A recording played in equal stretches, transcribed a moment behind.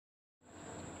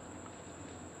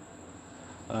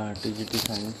TGT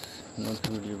science note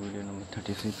video number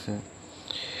 36 है।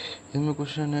 इसमें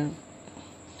question है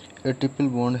ए triple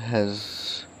bond has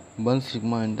 1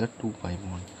 sigma in the 2 pi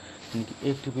bond, यानी कि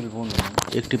एक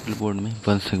ट्रिपल बॉन्ड में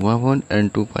 1 sigma bond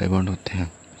and 2 pi bond होते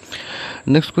हैं।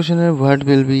 नेक्स्ट क्वेश्चन है what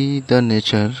will be the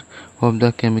nature of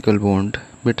the chemical bond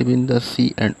between the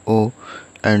C and O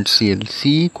and C L.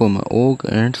 C comma O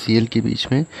and C L के बीच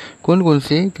में कौन कौन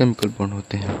से chemical bond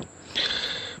होते हैं।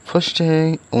 फर्स्ट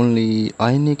है ओनली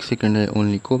आयनिक, सेकंड है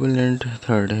ओनली कोवेलेंट,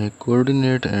 थर्ड है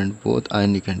coordinate and both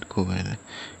ionic and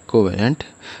covalent.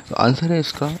 तो आंसर है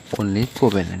इसका ओनली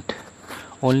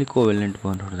कोवेलेंट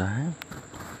बॉन्ड होता है।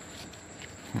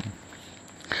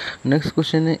 नेक्स्ट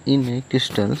क्वेश्चन है इन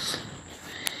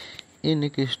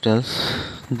crystals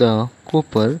the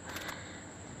copper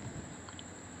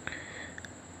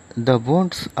the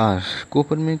bonds are.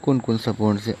 Copper में कौन कौन सा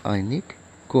बॉन्ड्स है, आयनिक,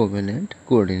 कोवेलेंट,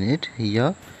 कोऑर्डिनेट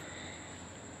या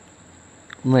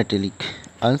मेटेलिक।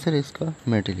 आंसर है इसका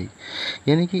मेटेलिक,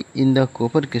 यानी कि in the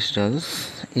copper crystals,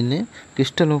 in A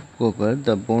crystal of copper the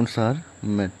bonds are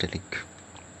metallic.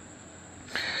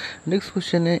 Next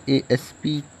question है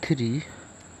sp3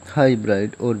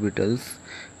 hybrid orbitals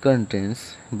contains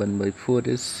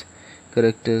 1/4s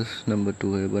characters, number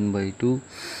 2 है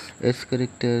 1/2s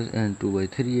character and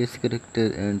 2/3s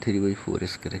character and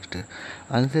 3/4s character।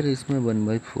 Answer है इसमें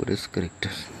 1/4s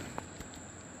character।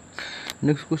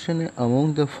 Next question है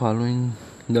among the following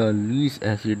the Lewis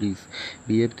acid is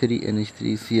BF3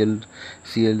 NH3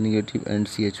 Cl negative and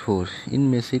CH4।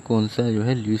 इनमें से कौन सा जो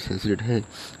है लुईस एसिड है।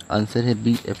 आंसर है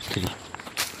BF3।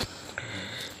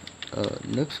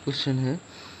 नेक्स्ट क्वेश्चन है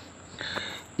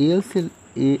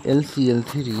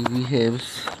AlCl3 बिहेव्स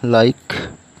लाइक।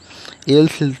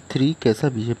 AlCl3 कैसा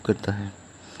बिहेव करता है।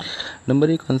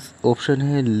 नंबर 1 ऑप्शन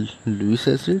है Lewis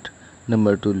acid,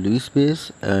 number 2 Lewis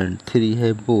base and 3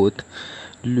 है both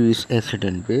Lewis acid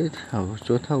and base, और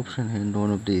चौथा ऑप्शन है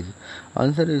नॉन ऑफ दीज।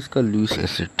 आंसर है इसका लुईस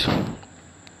एसिड,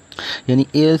 यानी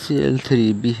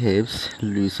AlCl3 behaves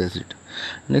Lewis acid.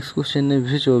 Next question है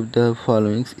which of the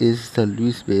followings is the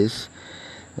Lewis base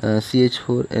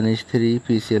CH4 NH3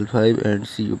 PCl5 and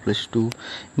Cu+2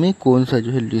 में कौन सा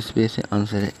जो है लुईस बेस है।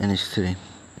 आंसर है NH3।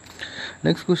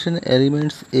 नेक्स्ट क्वेश्चन है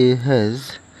elements A has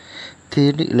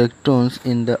 3 electrons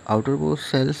in the outermost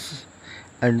cells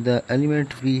and the element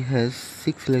B has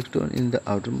 6 electrons in the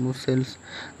outermost cells.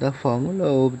 The formula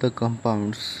of the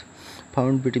compounds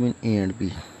found between A and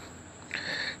B,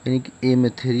 यानी कि A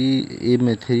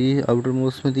में 3 outer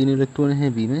most में 3 electron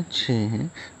हैं, B में 6 हैं,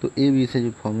 तो AB से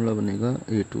जो फॉर्मूला बनेगा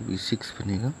A2B6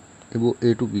 बनेगा, वो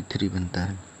A2B3 बनता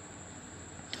है।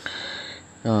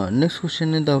 नेक्स्ट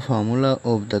क्वेश्चन है the formula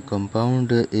of the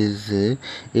compound is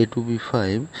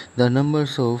A2B5। The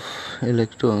numbers of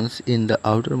electrons in the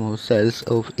outer most sales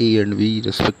of A and B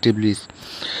respectively.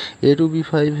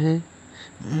 A2B5 है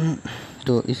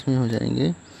तो इसमें हो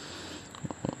जाएंगे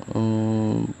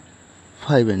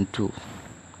 5 and 2।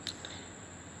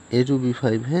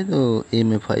 A2B5 है तो A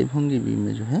में 5 होंगे, B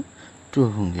में जो है 2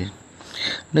 होंगे।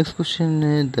 नेक्स्ट क्वेश्चन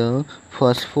है the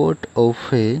phosphate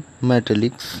of A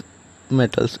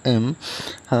metals M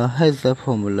has the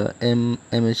formula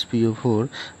MHPO4।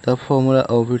 the formula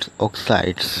of its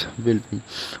oxides will be।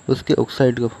 उसके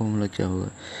ऑक्साइड का फॉर्मूला क्या होगा।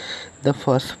 the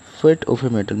phosphate of a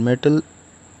metal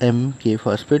M के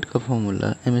फॉस्फेट का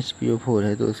फॉर्मूला MHPO4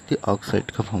 है, तो उसके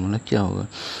ऑक्साइड का फॉर्मूला क्या होगा।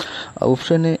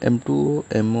 ऑप्शन है M2O,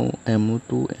 MO,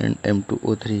 MO2 and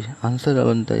M2O3। Answer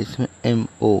बनता है इसमें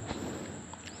MO।